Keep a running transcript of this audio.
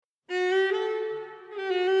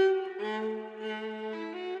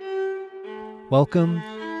Welcome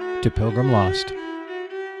to Pilgrim Lost.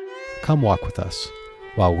 Come walk with us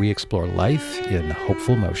while we explore life in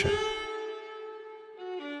hopeful motion.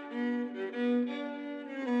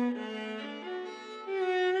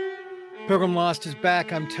 Pilgrim Lost is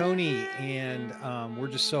back. I'm Tony, and we're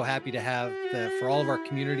just so happy to have for all of our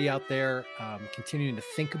community out there continuing to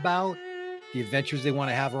think about the adventures they want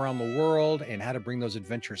to have around the world and how to bring those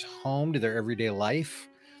adventures home to their everyday life,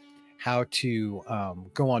 how to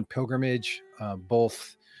go on pilgrimage,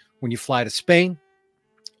 both when you fly to Spain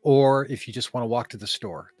or if you just want to walk to the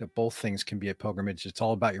store. That both things can be a pilgrimage. It's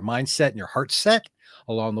all about your mindset and your heart set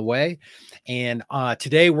along the way. And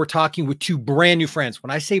today we're talking with two brand new friends.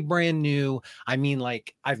 When I say brand new, I mean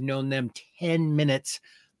like I've known them 10 minutes,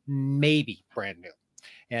 maybe brand new.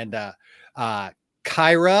 And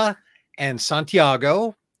Kyra and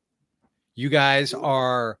Santiago, you guys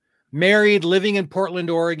are married, living in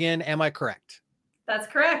Portland, Oregon. Am I correct? That's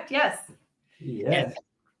correct. Yes. Yes.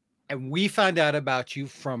 And we found out about you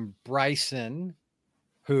from Bryson,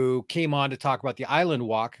 who came on to talk about the Island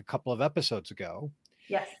Walk a couple of episodes ago.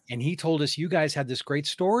 Yes. And he told us you guys had this great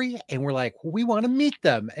story, and we're like, well, we want to meet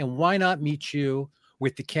them. And why not meet you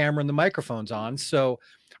with the camera and the microphones on? So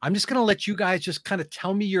I'm just going to let you guys just kind of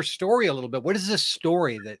tell me your story a little bit. What is this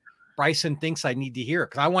story that Bryson thinks I need to hear?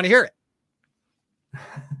 Because I want to hear it.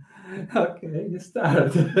 Okay, you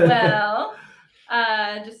start. Well,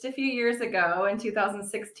 just a few years ago in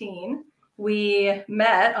 2016, we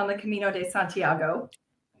met on the Camino de Santiago.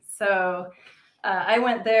 So I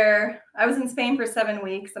went there. I was in Spain for 7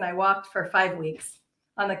 weeks and I walked for 5 weeks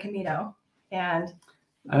on the Camino. And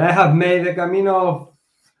I have made the Camino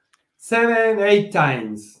 7, 8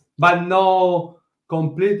 times, but no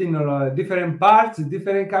completing different parts,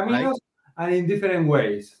 different Caminos, right, and in different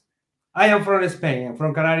ways. I am from Spain,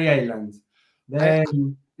 from Canary Islands.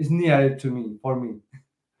 Then it's near to me, for me.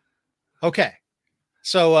 Okay.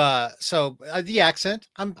 So the accent,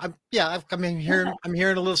 I'm hearing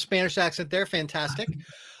a little Spanish accent there. Fantastic.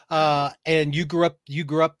 And you grew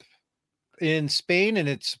up in Spain, and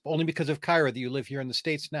it's only because of Kyra that you live here in the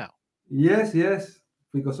States now. Yes,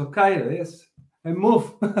 because of Kyra. Yes, I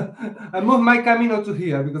moved my Camino to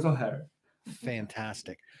here because of her.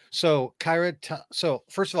 Fantastic. So Kyra, so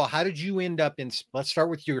first of all, how did you end up in? Let's start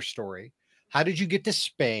with your story. How did you get to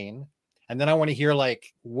Spain? And then I want to hear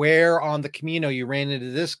like where on the Camino you ran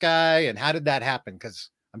into this guy and how did that happen? Because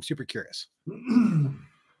I'm super curious.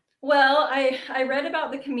 Well, I read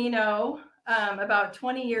about the Camino about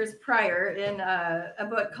 20 years prior in a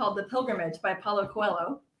book called The Pilgrimage by Paulo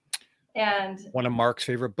Coelho. And one of Mark's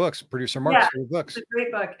favorite books, producer Mark's favorite books. It's a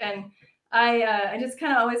great book. And I just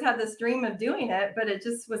kind of always had this dream of doing it, but it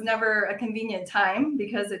just was never a convenient time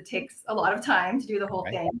because it takes a lot of time to do the whole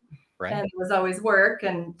thing. Right. And it was always work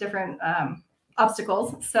and different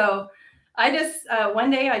obstacles. So I just, one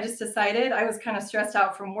day I just decided I was kind of stressed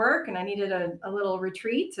out from work and I needed a little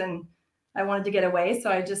retreat and I wanted to get away. So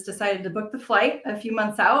I just decided to book the flight a few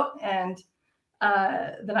months out and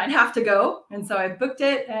then I'd have to go. And so I booked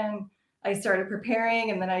it and I started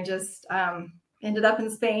preparing and then I just ended up in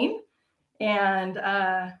Spain. And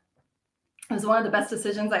it was one of the best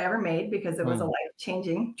decisions I ever made because it was a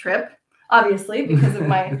life-changing trip, obviously, because of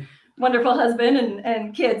my wonderful husband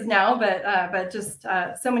and kids now, but just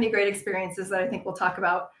so many great experiences that I think we'll talk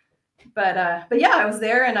about. But yeah, I was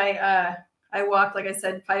there and I walked, like I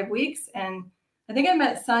said, 5 weeks, and I think I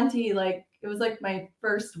met Santi it was like my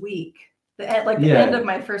first week, the end of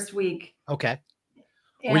my first week. Okay.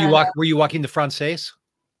 And, were you walking the Frances?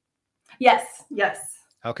 Yes.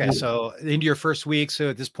 Okay, so into your first week.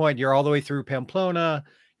 So at this point, you're all the way through Pamplona.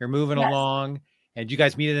 You're moving along. And you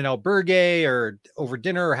guys meet in an albergue or over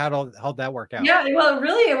dinner, or how'd that work out? Yeah, well,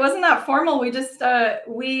 really, it wasn't that formal. We just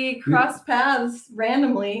we crossed paths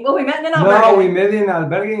randomly. Well, we met in an albergue. No, we met in an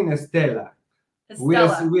albergue in Estella. We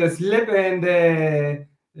slept in the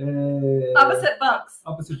opposite bunks.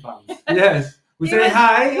 Yes, we say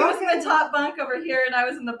hi. He was in the top bunk over here, and I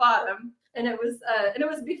was in the bottom. And it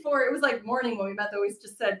was before, it was like morning when we met, though. We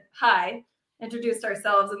just said hi, introduced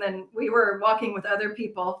ourselves, and then we were walking with other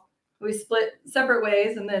people. We split separate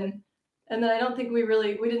ways, and then I don't think we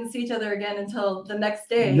didn't see each other again until the next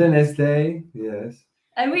day. The next day, yes.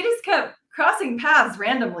 And we just kept crossing paths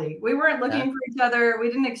randomly. We weren't looking for each other. We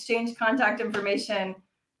didn't exchange contact information.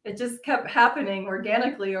 It just kept happening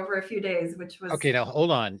organically over a few days, which was... Okay, now hold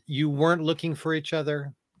on. You weren't looking for each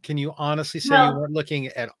other? Can you honestly say you weren't looking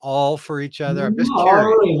at all for each other? I'm just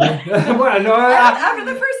curious. Well, no, after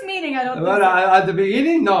the first meeting, I don't think so. At the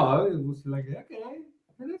beginning, no. It was like, okay.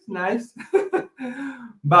 it is nice.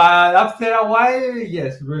 But after a while,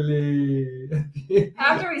 yes, really.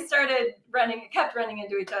 After we started kept running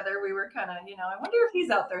into each other, we were kind of, I wonder if he's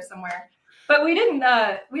out there somewhere. But we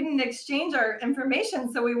didn't exchange our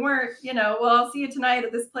information, so we weren't, well, I'll see you tonight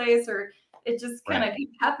at this place, or it just kind of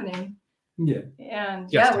kept happening. Yeah. And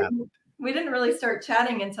Just we didn't really start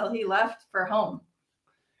chatting until he left for home.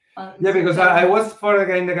 Yeah, because I was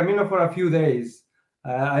in the Camino for a few days.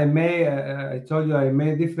 I told you I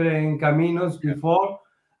made different Caminos before.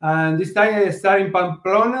 And this time I started in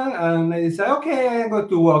Pamplona, and I decided, okay, I'm going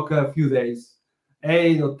to walk a few days,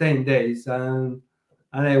 8 or 10 days. And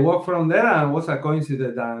I walked from there, and it was a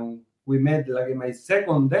coincidence. And we met like in my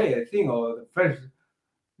second day, I think, or the first.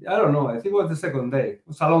 I don't know. I think it was the second day. It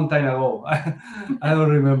was a long time ago. I don't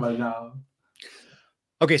remember now.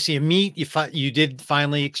 Okay, so you meet, you did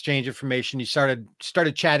finally exchange information. You started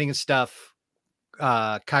chatting and stuff,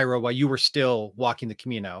 Cairo, while you were still walking the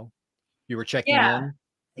Camino. You were checking in.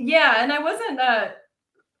 Yeah, and I wasn't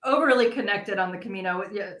overly connected on the Camino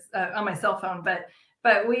on my cell phone, but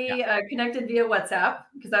we connected via WhatsApp,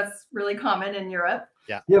 because that's really common in Europe.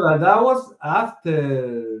 Yeah, but that was at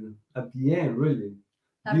the end, really.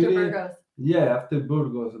 After Burgos. Yeah, after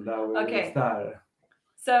Burgos, that we started.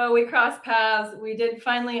 So we crossed paths. We did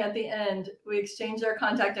finally, at the end, we exchanged our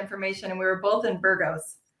contact information, and we were both in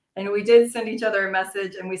Burgos. And we did send each other a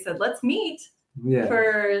message, and we said, let's meet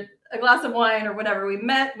for a glass of wine or whatever. We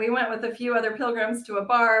went with a few other pilgrims to a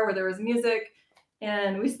bar where there was music,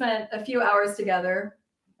 and we spent a few hours together,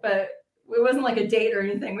 but it wasn't like a date or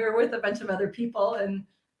anything. We were with a bunch of other people. And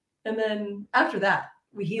then after that,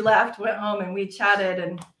 he left, went home, and we chatted,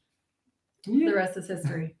 and the rest is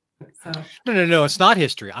history. So No, it's not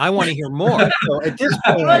history. I want to hear more. So at this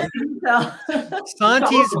point,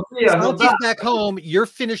 Santi's back home. You're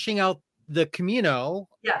finishing out the Camino.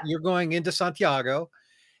 Yeah. You're going into Santiago,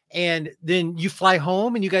 and then you fly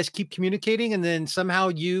home, and you guys keep communicating, and then somehow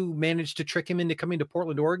you manage to trick him into coming to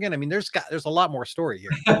Portland, Oregon. I mean, there's a lot more story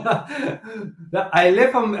here. I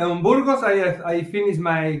left on Burgos. I finished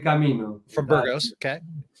my Camino from Burgos. Okay.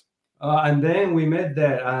 And then we met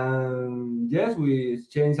there, and yes, we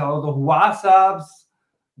exchanged a lot of WhatsApps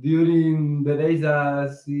during the days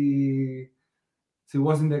that she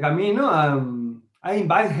was in the Camino. I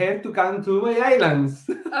invited her to come to my islands.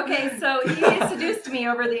 Okay, so he seduced me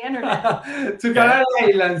over the internet. To Canary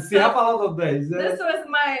Islands. She have a lot of days. This was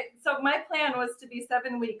my plan was to be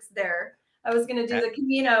 7 weeks there. I was going to do the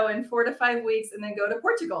Camino in 4 to 5 weeks and then go to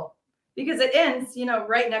Portugal, because it ends,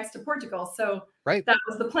 right next to Portugal. So that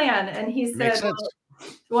was the plan. And he said, well,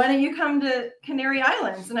 why don't you come to Canary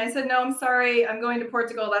Islands? And I said, no, I'm sorry. I'm going to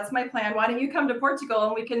Portugal. That's my plan. Why don't you come to Portugal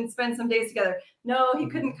and we can spend some days together? No, he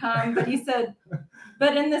couldn't come. But he said,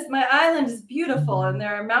 but my island is beautiful, and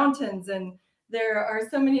there are mountains, and there are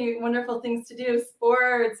so many wonderful things to do,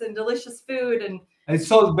 sports and delicious food. And it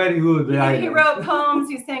sounds very good. He wrote poems.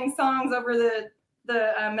 He sang songs over the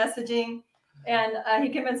messaging. And he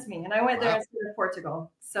convinced me, and I went there instead of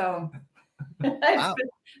Portugal. So I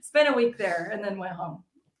spent a week there and then went home.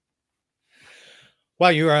 Wow,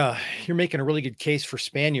 you're making a really good case for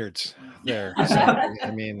Spaniards there.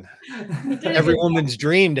 I mean, every woman's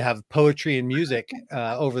dream to have poetry and music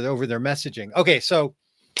over their messaging. Okay, so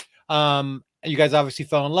you guys obviously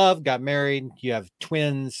fell in love, got married, you have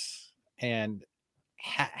twins, and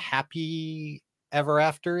happy ever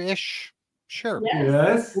after-ish. Sure.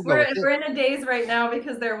 Yes. We're in a daze right now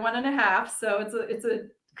because they're 1.5, so it's a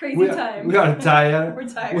crazy time. We are tired. We're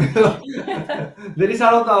tired. There is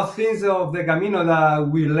a lot of things of the Camino that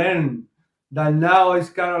we learn that now is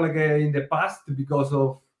kind of like in the past, because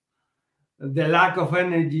of the lack of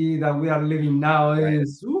energy that we are living now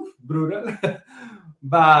is brutal.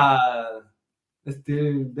 But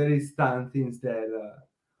still, there is some things that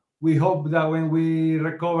we hope that when we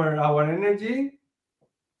recover our energy,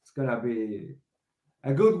 it's gonna be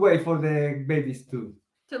a good way for the babies too.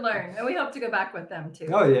 To learn, and we hope to go back with them too.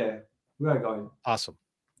 Oh yeah, we are going. Awesome.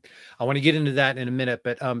 I want to get into that in a minute,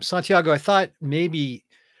 but Santiago, I thought maybe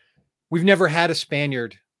we've never had a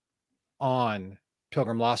Spaniard on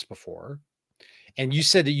Pilgrim Lost before, and you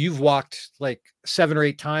said that you've walked like 7 or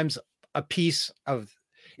 8 times a piece of.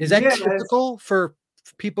 Is that typical for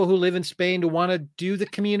people who live in Spain to want to do the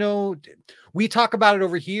Camino? We talk about it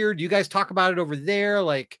over here. Do you guys talk about it over there?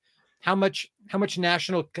 Like, how much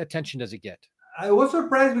national attention does it get? I was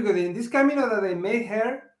surprised because in this Camino that I made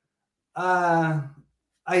here,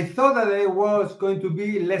 I thought that there was going to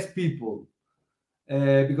be less people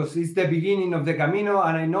because it's the beginning of the Camino,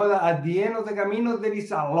 and I know that at the end of the Camino there is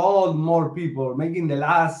a lot more people making the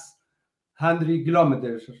last 100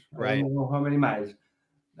 kilometers. Right. I don't know how many miles.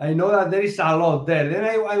 I know that there is a lot there. Then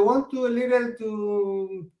I want to a little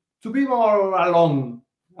to be more alone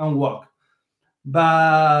and walk.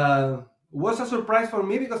 But it was a surprise for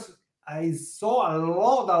me because I saw a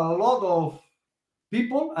lot of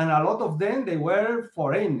people, and a lot of them they were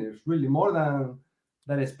foreigners, really more than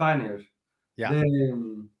Spaniards. Yeah.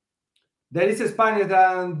 There is Spaniards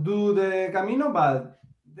that do the Camino, but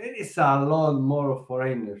there is a lot more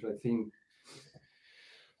foreigners, I think.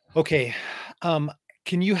 Okay.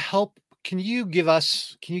 Can you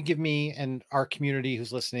give me and our community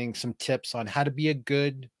who's listening some tips on how to be a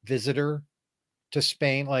good visitor to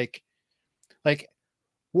Spain? Like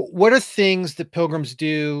what are things that pilgrims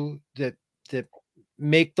do that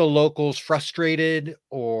make the locals frustrated,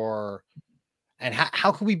 and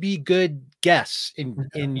how can we be good guests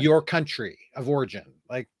in your country of origin?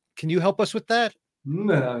 Like, can you help us with that?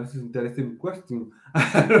 That's an interesting question.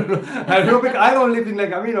 I don't know. Because I don't live in the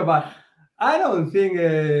Camino, but I don't think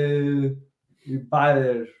it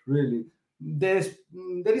bothers really. There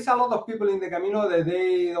is a lot of people in the Camino that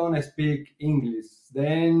they don't speak English.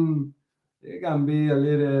 Then it can be a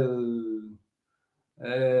little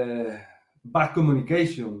bad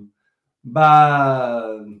communication.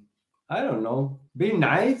 But I don't know. Be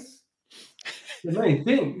nice. The main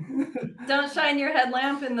thing. Don't shine your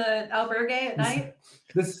headlamp in the albergue at night.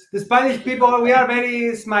 The Spanish people, we are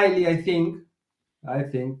very smiley, I think.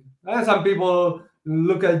 And some people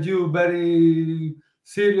look at you very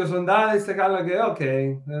serious on that. It's kind of like,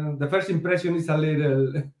 okay, the first impression is a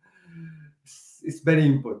little, it's very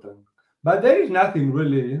important. But there is nothing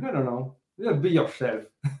really, I don't know. Just be yourself.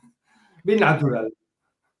 Be natural.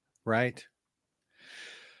 Right.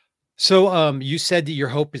 So you said that your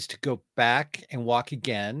hope is to go back and walk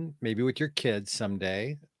again, maybe with your kids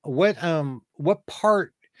someday. What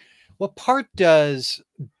part does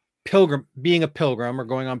being a pilgrim or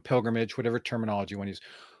going on pilgrimage, whatever terminology you want to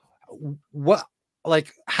use,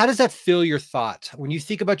 how does that fill your thoughts? When you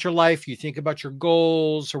think about your life, you think about your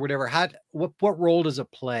goals or whatever, what role does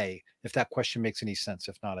it play? If that question makes any sense.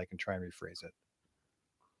 If not, I can try and rephrase it.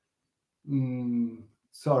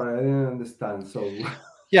 Sorry, I didn't understand. So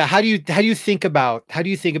yeah, how do you think about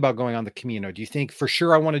going on the Camino? Do you think for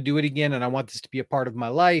sure I want to do it again and I want this to be a part of my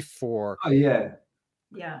life? Or yeah.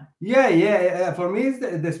 For me,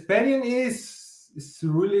 the experience is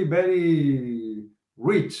really very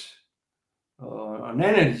rich on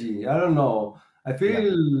energy. I don't know. I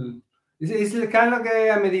feel it's kind of like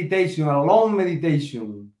a meditation, a long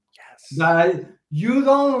meditation. Yes. That you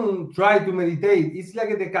don't try to meditate. It's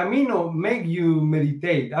like the Camino make you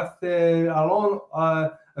meditate. After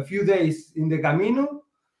a few days in the Camino,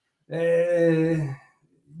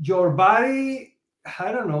 your body,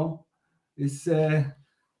 I don't know, it's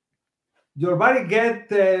your body get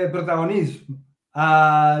protagonism.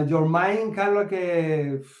 Your mind kind of like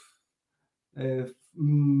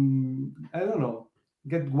I don't know,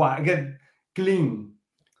 get clean.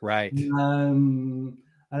 Right.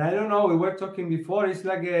 And I don't know, we were talking before, it's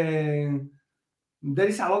like there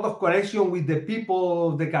is a lot of connection with the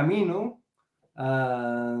people of the Camino.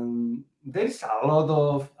 There is a lot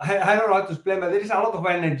of, I don't know how to explain, but there is a lot of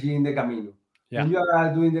energy in the Camino. Yeah. When you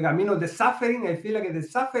are doing the Camino, the suffering, I feel like the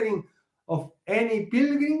suffering of any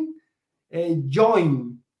pilgrim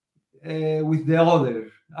join with the other.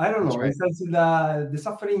 I don't know. Right. It's the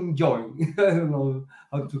suffering join. I don't know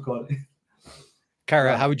how to call it.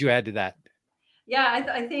 Kara, how would you add to that? Yeah,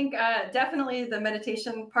 I think definitely the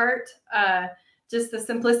meditation part, just the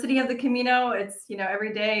simplicity of the Camino. It's,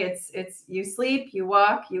 every day it's you sleep, you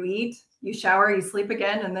walk, you eat, you shower, you sleep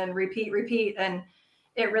again, and then repeat. And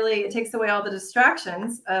it takes away all the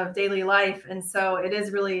distractions of daily life. And so it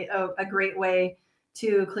is really a great way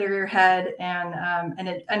to clear your head. And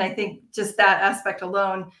I think just that aspect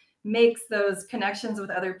alone makes those connections with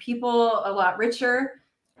other people a lot richer.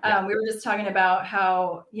 We were just talking about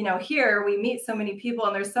how, here we meet so many people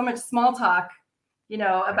and there's so much small talk,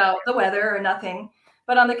 about the weather or nothing.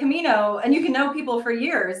 But on the Camino, and you can know people for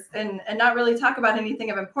years and not really talk about anything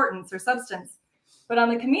of importance or substance. But on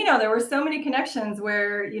the Camino, there were so many connections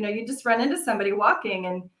where, you just run into somebody walking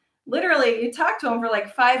and literally you talk to them for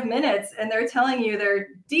like 5 minutes and they're telling you their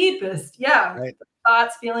deepest,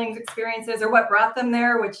 thoughts, feelings, experiences, or what brought them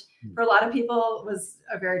there, which for a lot of people was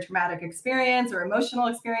a very traumatic experience or emotional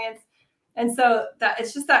experience. And so that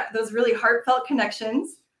it's just that those really heartfelt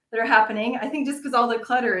connections that are happening, I think, just because all the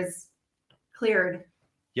clutter is cleared.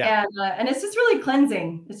 Yeah. And it's just really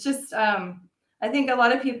cleansing. It's just, I think a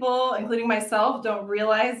lot of people, including myself, don't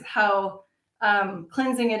realize how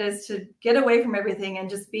cleansing it is to get away from everything and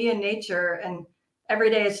just be in nature. And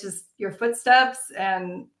every day it's just your footsteps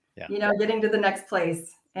and, getting to the next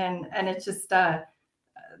place. And it's just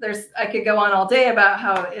I could go on all day about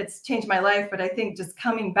how it's changed my life, but I think just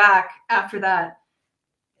coming back after that,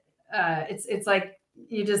 it's like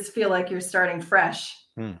you just feel like you're starting fresh.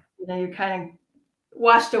 You know, you kind of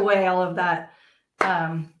washed away all of that,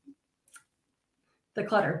 the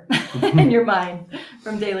clutter in your mind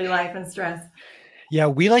from daily life and stress. Yeah,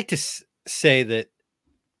 we like to say that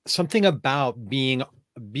something about being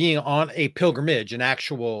on a pilgrimage, an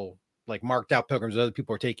actual like marked out pilgrims, other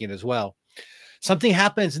people are taking it as well. Something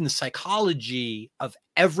happens in the psychology of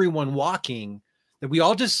everyone walking that we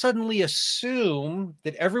all just suddenly assume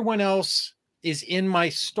that everyone else is in my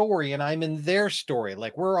story and I'm in their story.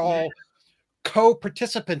 Like we're all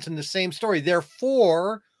co-participants in the same story.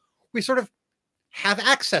 Therefore, we sort of have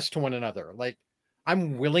access to one another. Like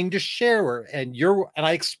I'm willing to share and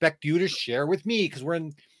I expect you to share with me because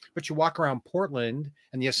but you walk around Portland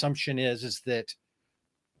and the assumption is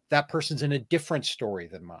that person's in a different story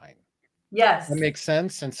than mine. Yes. That makes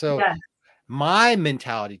sense. And so my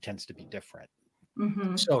mentality tends to be different.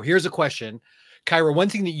 So here's a question. Kyra, one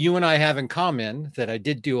thing that you and I have in common that I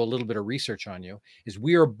did do a little bit of research on you is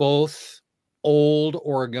we are both old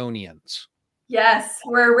Oregonians. Yes,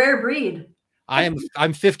 we're a rare breed.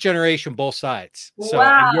 I'm fifth generation, both sides. So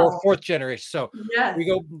wow. You're fourth generation. So yes.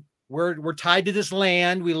 we're tied to this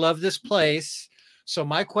land. We love this place. So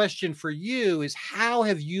my question for you is, how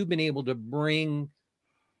have you been able to bring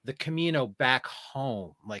the Camino back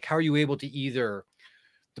home? Like, how are you able to either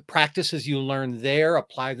the practices you learned there,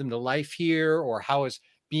 apply them to life here, or how has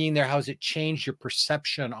it changed your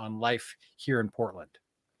perception on life here in Portland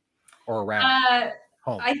or around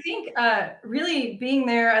home? I think really being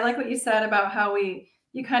there, I like what you said about how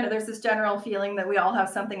there's this general feeling that we all have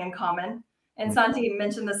something in common. And Santi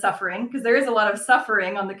mentioned the suffering, because there is a lot of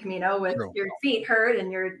suffering on the Camino with your feet hurt and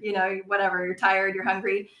you're tired, you're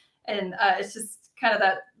hungry. And it's just kind of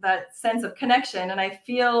that sense of connection. And I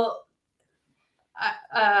feel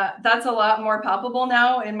that's a lot more palpable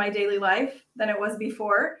now in my daily life than it was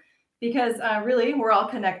before, because really we're all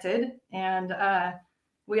connected and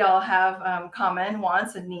we all have common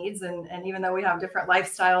wants and needs. And even though we have different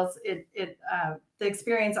lifestyles, the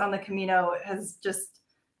experience on the Camino has just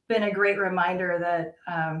been a great reminder that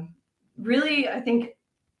really, I think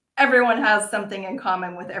everyone has something in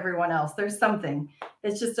common with everyone else. There's something.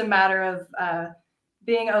 It's just a matter of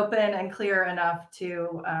being open and clear enough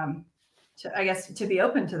to be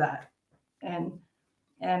open to that. And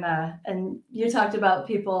you talked about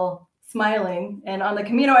people smiling, and on the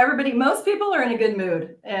Camino, most people are in a good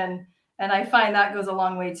mood. And I find that goes a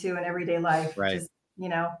long way too in everyday life. Right. Just,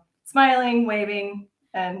 smiling, waving,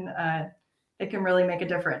 and it can really make a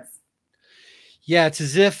difference. Yeah. It's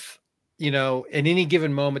as if, in any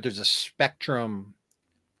given moment, there's a spectrum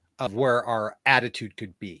of where our attitude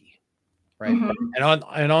could be. Right.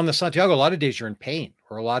 And on the Santiago, a lot of days you're in pain,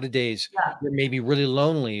 or a lot of days you're maybe really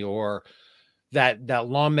lonely, or that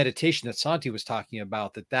long meditation that Santi was talking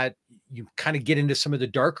about, that you kind of get into some of the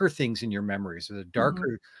darker things in your memories, or the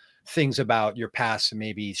darker things about your past, and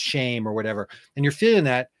maybe shame or whatever. And you're feeling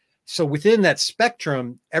that. So within that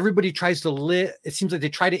spectrum, everybody tries to live. It seems like they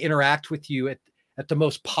try to interact with you at the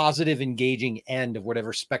most positive, engaging end of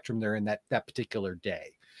whatever spectrum they're in that particular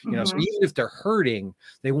day. So even if they're hurting,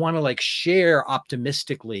 they want to share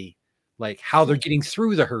optimistically, how they're getting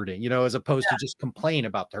through the hurting, as opposed to just complain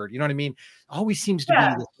about the hurt. You know what I mean? Always seems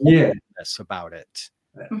to be this about it.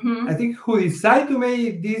 I think who decide to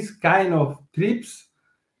make these kind of trips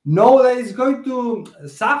know that it's going to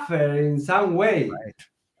suffer in some way. Right.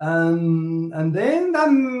 And then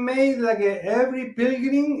that made every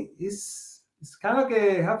pilgrim is kind of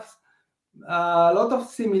have a lot of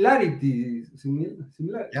similarities, things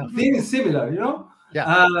similar,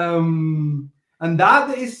 Yeah. And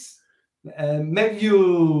that is make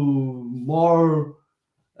you more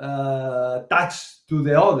attached to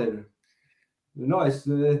the other. It's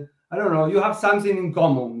I don't know. You have something in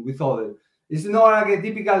common with other. It's not like a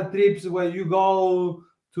typical trips where you go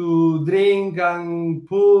to drink and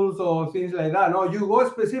pools or things like that. No, you go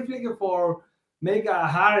specifically for make a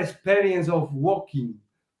hard experience of walking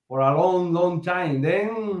for a long time.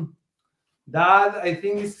 Then that I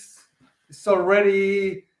think is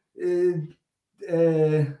already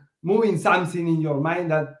moving something in your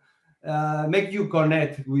mind that make you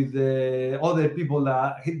connect with the other people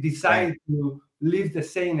that decide to live the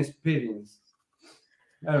same experience.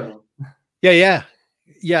 I don't know. Yeah.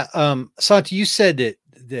 Santi, you said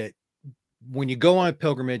that when you go on a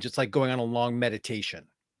pilgrimage, it's like going on a long meditation,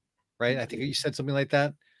 right? I think you said something like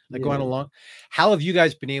that, going along. How have you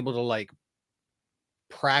guys been able to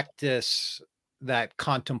practice that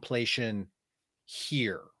contemplation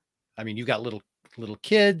here? I mean, you got little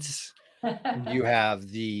kids. You have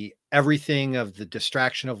the everything of the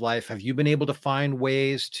distraction of life. Have you been able to find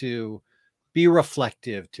ways to be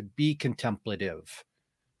reflective, to be contemplative,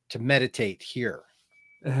 to meditate here?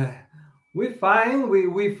 Uh, we find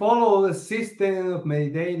we follow the system of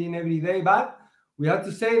meditating every day, but we have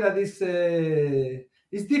to say that it's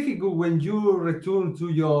difficult when you return to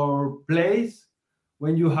your place,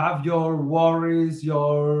 when you have your worries,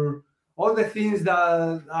 your all the things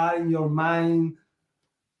that are in your mind.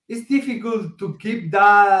 It's difficult to keep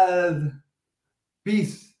that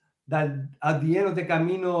peace that at the end of the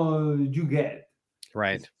camino you get.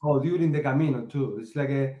 Right. Or during the camino too. It's like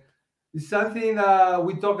it's something that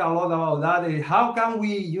we talk a lot about. That how can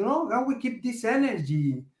we, can we keep this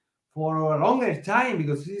energy for a longer time?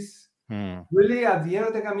 Because it's really at the end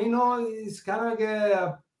of the camino, it's kind of like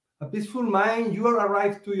a peaceful mind. You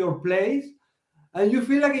arrive to your place, and you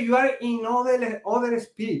feel like you are in other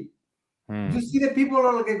speed. You see the people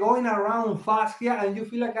are like going around fast here, and you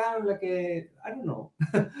feel like I'm like I don't know,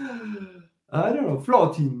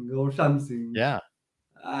 floating or something. Yeah.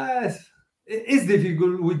 It's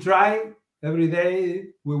difficult. We try every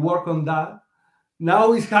day. We work on that.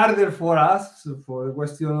 Now it's harder for us for the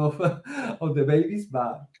question of of the babies,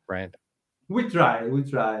 but right. We try.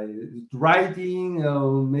 Writing,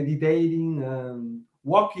 meditating,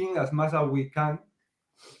 walking as much as we can.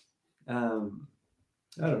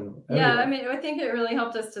 I don't know. Yeah, I mean, I think it really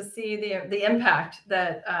helped us to see the impact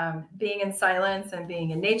that being in silence and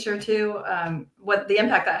being in nature too, what the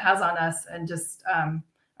impact that has on us and just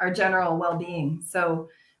our general well-being. So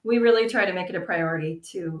we really try to make it a priority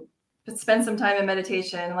to spend some time in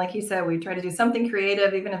meditation. Like you said, we try to do something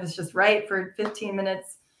creative, even if it's just write for 15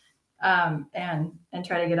 minutes, and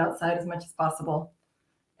try to get outside as much as possible.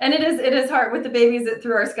 And it is hard with the babies. It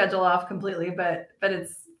threw our schedule off completely, but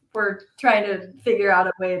we're trying to figure out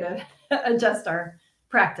a way to adjust our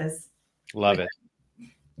practice. Love it.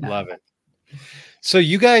 Yeah. Love it. So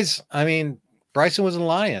you guys, I mean, Bryson wasn't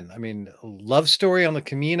lying. I mean, love story on the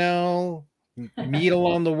Camino, meet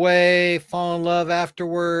along the way, fall in love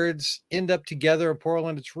afterwards, end up together in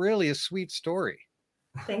Portland. It's really a sweet story.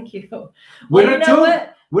 Thank you. We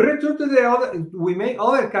returned to the other. We made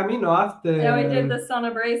other Camino after. Yeah, we did the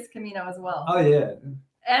Sana Brace Camino as well. Oh yeah,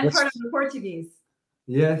 and part of the Portuguese.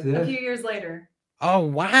 Yes. A few years later. Oh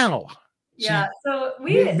wow. Yeah. So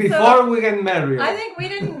we get married. I think we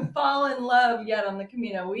didn't fall in love yet on the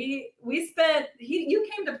Camino. We spent. You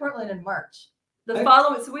came to Portland in March.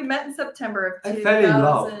 So we met in September of 2000. I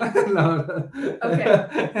fell in love. No.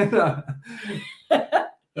 Okay. No.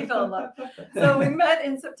 He fell in love. So we met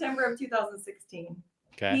in September of 2016.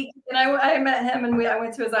 Okay. I met him and I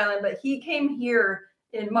went to his island, but he came here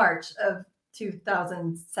in March of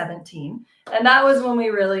 2017. And that was when we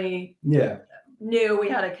really knew we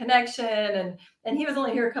had a connection. And he was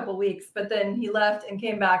only here a couple of weeks, but then he left and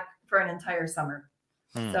came back for an entire summer.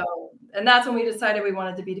 So, and that's when we decided we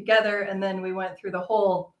wanted to be together. And then we went through the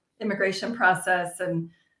whole immigration process and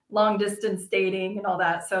long distance dating and all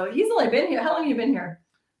that. So he's only been here. How long have you been here?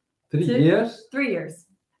 3 years. 3 years.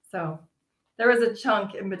 So there was a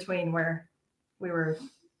chunk in between where we were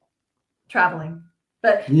traveling.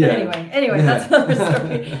 But anyway, that's another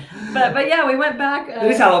story. But yeah, we went back.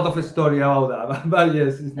 There is a lot of story about that, but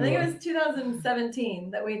yes. I think it was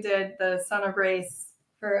 2017 that we did the Sana Brace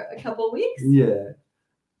for a couple of weeks. Yeah.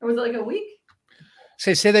 Or was it like a week?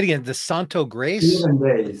 Say that again. The Santo Grace? 7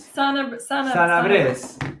 days. Sana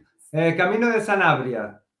Brace. Camino de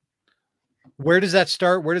Sanabria. Where does that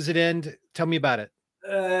start? Where does it end? Tell me about it.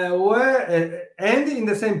 End in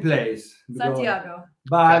the same place. Santiago.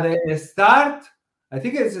 But start, I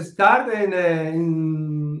think it's a start in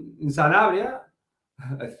Sanabria.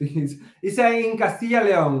 I think it's in Castilla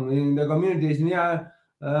León, in the community. It's near.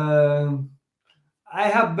 I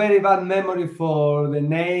have very bad memory for the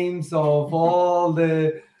names of all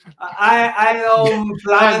the. I don't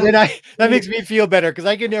plan. That makes me feel better because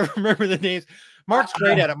I can never remember the names. Mark's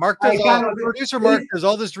great at it. Producer Mark does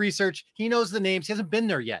all this research. He knows the names. He hasn't been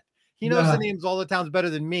there yet. He knows the names of all the towns better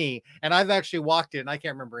than me, and I've actually walked it, and I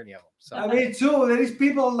can't remember any of them. So. I mean, too, there is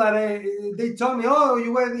people that they told me, "Oh,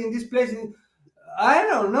 you were in this place." I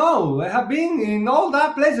don't know. I have been in all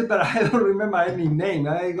that places, but I don't remember any name.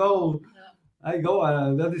 I go,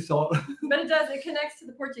 that is all. But it does. It connects to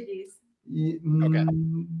the Portuguese. Okay.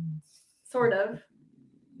 Sort of.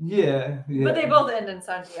 Yeah. But they both end in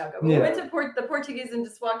Santiago. We went to the Portuguese and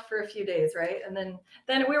just walked for a few days, right? And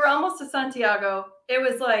then we were almost to Santiago. It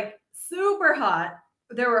was like super hot.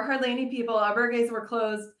 There were hardly any people. Albergues were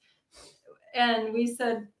closed. And we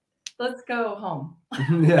said, let's go home.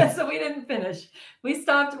 Yeah. So we didn't finish. We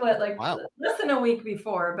stopped Wow. less than a week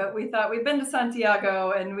before, but we thought we'd been to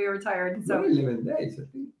Santiago and we were tired. So Only 11 days, I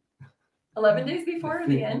think. 11 days before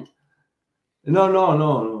the end. No.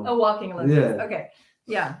 Oh, walking 11 days. Yeah. Okay.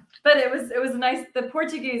 Yeah. But it was nice. The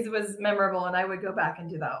Portuguese was memorable, and I would go back and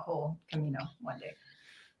do that whole Camino one day.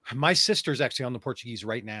 My sister's actually on the Portuguese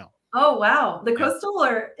right now. Oh wow. The coastal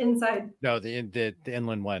or inside? No, the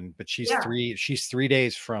inland one, but she's Yeah. 3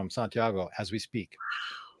 days from Santiago as we speak.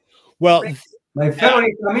 Well, Great. My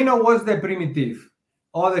favorite Camino was the Primitive,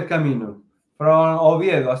 or the Camino from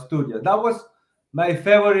Oviedo, Asturias. That was my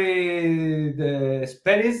favorite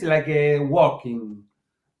experience, like a walking.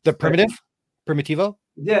 the Primitivo.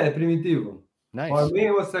 Yeah, the Primitivo. Nice. For me,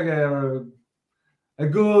 it was like a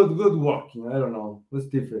good walking. I don't know. It was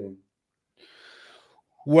different.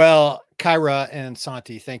 Well, Kyra and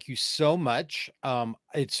Santi, thank you so much.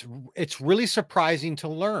 It's really surprising to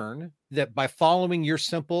learn that by following your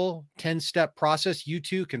simple 10-step process, you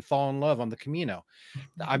too can fall in love on the Camino.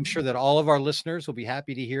 I'm sure that all of our listeners will be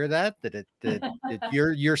happy to hear that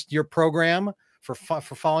your program for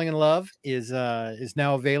falling in love is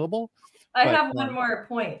now available. I have one more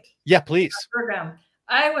point. Yeah, please. Program.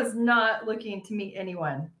 I was not looking to meet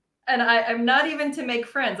anyone. And I'm not even to make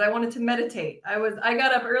friends. I wanted to meditate. I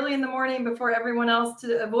got up early in the morning before everyone else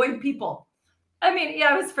to avoid people. I mean, yeah,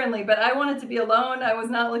 I was friendly, but I wanted to be alone. I was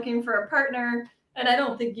not looking for a partner. And I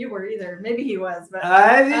don't think you were either. Maybe he was, but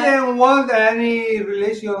I didn't want any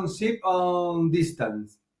relationship on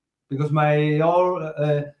distance because my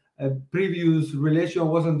previous relation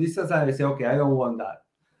was on distance. And I said, okay, I don't want that.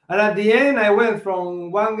 And at the end, I went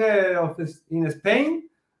from one girl in Spain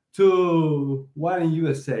to one in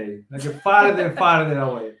USA, like farther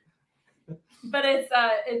away. But it's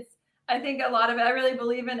I think a lot of it, I really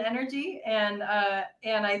believe in energy, and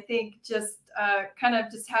I think just kind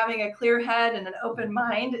of just having a clear head and an open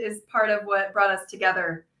mind is part of what brought us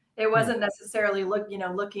together. It wasn't necessarily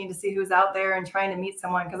looking to see who's out there and trying to meet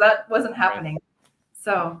someone, because that wasn't happening.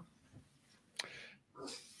 So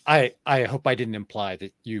I hope I didn't imply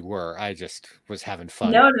that you were. I just was having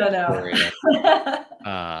fun. No.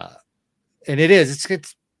 And it is.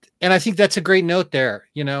 It's and I think that's a great note there.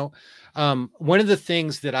 One of the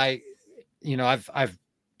things that I've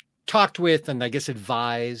talked with and I guess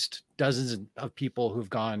advised dozens of people who've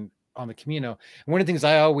gone on the Camino. And one of the things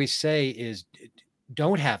I always say is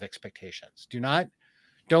don't have expectations.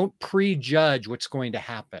 Don't prejudge what's going to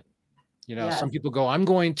happen. Yes. Some people go, I'm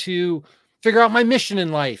going to figure out my mission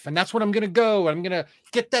in life, and that's what I'm going to go. I'm going to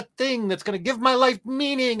get that thing that's going to give my life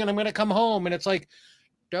meaning, and I'm going to come home. And it's like,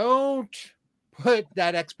 don't put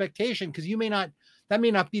that expectation, because that may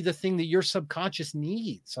not be the thing that your subconscious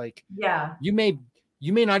needs. Like, yeah, you may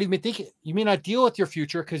not even think it. You may not deal with your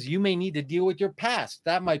future because you may need to deal with your past.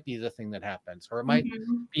 That might be the thing that happens, or it might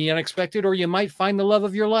be unexpected, or you might find the love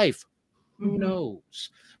of your life. Who knows?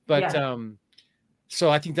 But so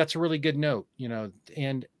I think that's a really good note,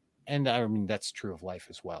 and I mean that's true of life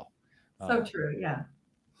as well. So true, yeah.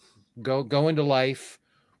 Go into life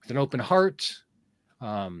with an open heart,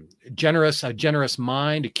 a generous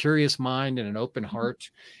mind, a curious mind, and an open heart.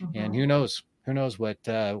 And who knows what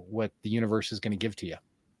the universe is going to give to you.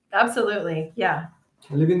 Absolutely, yeah.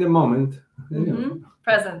 Live in the moment.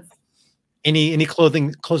 Presence. Any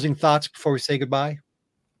closing thoughts before we say goodbye?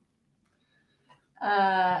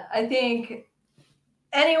 I think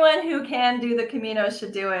anyone who can do the Camino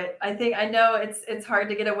should do it. I know it's hard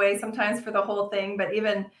to get away sometimes for the whole thing, but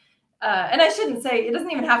even and I shouldn't say it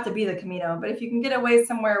doesn't even have to be the Camino, but if you can get away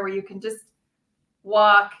somewhere where you can just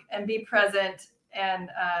walk and be present and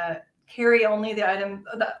carry only the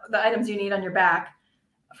items you need on your back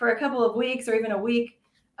for a couple of weeks or even a week,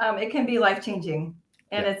 it can be life-changing.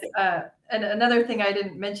 And it's and another thing I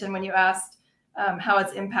didn't mention when you asked how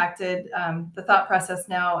it's impacted the thought process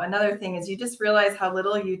now. Another thing is you just realize how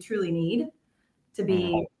little you truly need to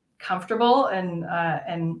be comfortable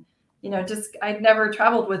and just I'd never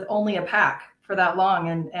traveled with only a pack for that long,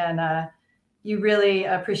 and you really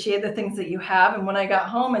appreciate the things that you have. And when I got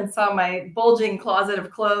home and saw my bulging closet of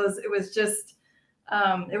clothes, it was just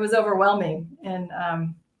it was overwhelming. And I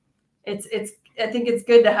think it's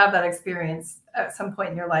good to have that experience at some point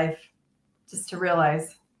in your life, just to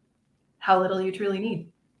realize how little you truly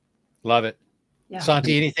need. Love it. Yeah.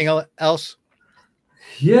 Santi, anything else?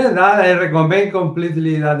 Yeah, that I recommend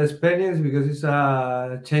completely that experience, because it's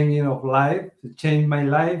a changing of life. It changed my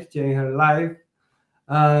life, changed her life.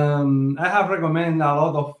 I have recommended a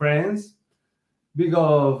lot of friends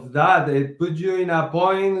because of that. It puts you in a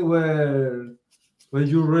point where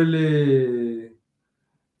you really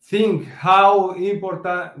think how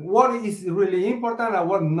important, what is really important and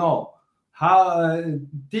what no. How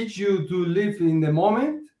teach you to live in the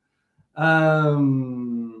moment. I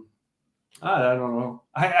don't know.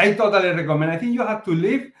 I totally recommend. I think you have to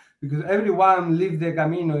live because everyone lives the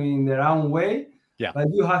Camino in their own way. Yeah. But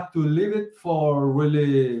you have to live it for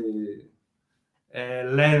really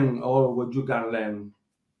learn all what you can learn.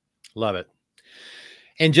 Love it.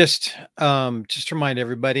 And just to remind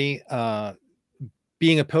everybody,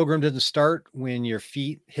 being a pilgrim doesn't start when your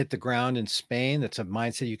feet hit the ground in Spain. That's a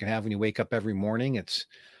mindset you can have when you wake up every morning. It's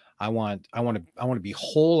I want to be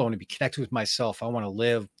whole. I want to be connected with myself. I want to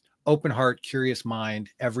live open heart, curious mind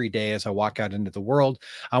every day as I walk out into the world.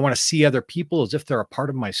 I want to see other people as if they're a part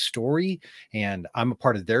of my story and I'm a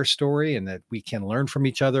part of their story, and that we can learn from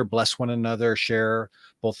each other, bless one another, share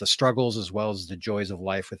both the struggles as well as the joys of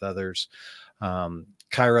life with others.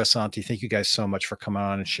 Kyra, Santi, thank you guys so much for coming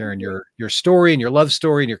on and sharing your story and your love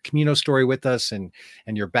story and your Camino story with us, and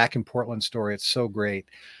your back in Portland story. It's so great.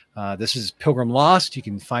 This is Pilgrim Lost. You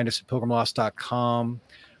can find us at pilgrimlost.com,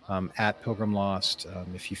 at Pilgrim Lost.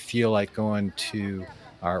 If you feel like going to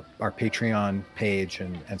our Patreon page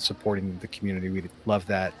and supporting the community, we'd love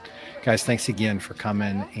that. Guys, thanks again for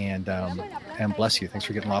coming, and bless you. Thanks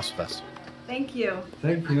for getting lost with us. Thank you.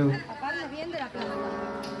 Thank you.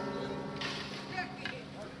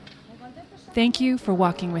 Thank you for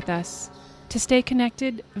walking with us. To stay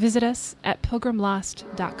connected, visit us at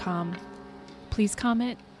pilgrimlost.com. Please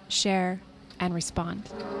comment, share, and respond.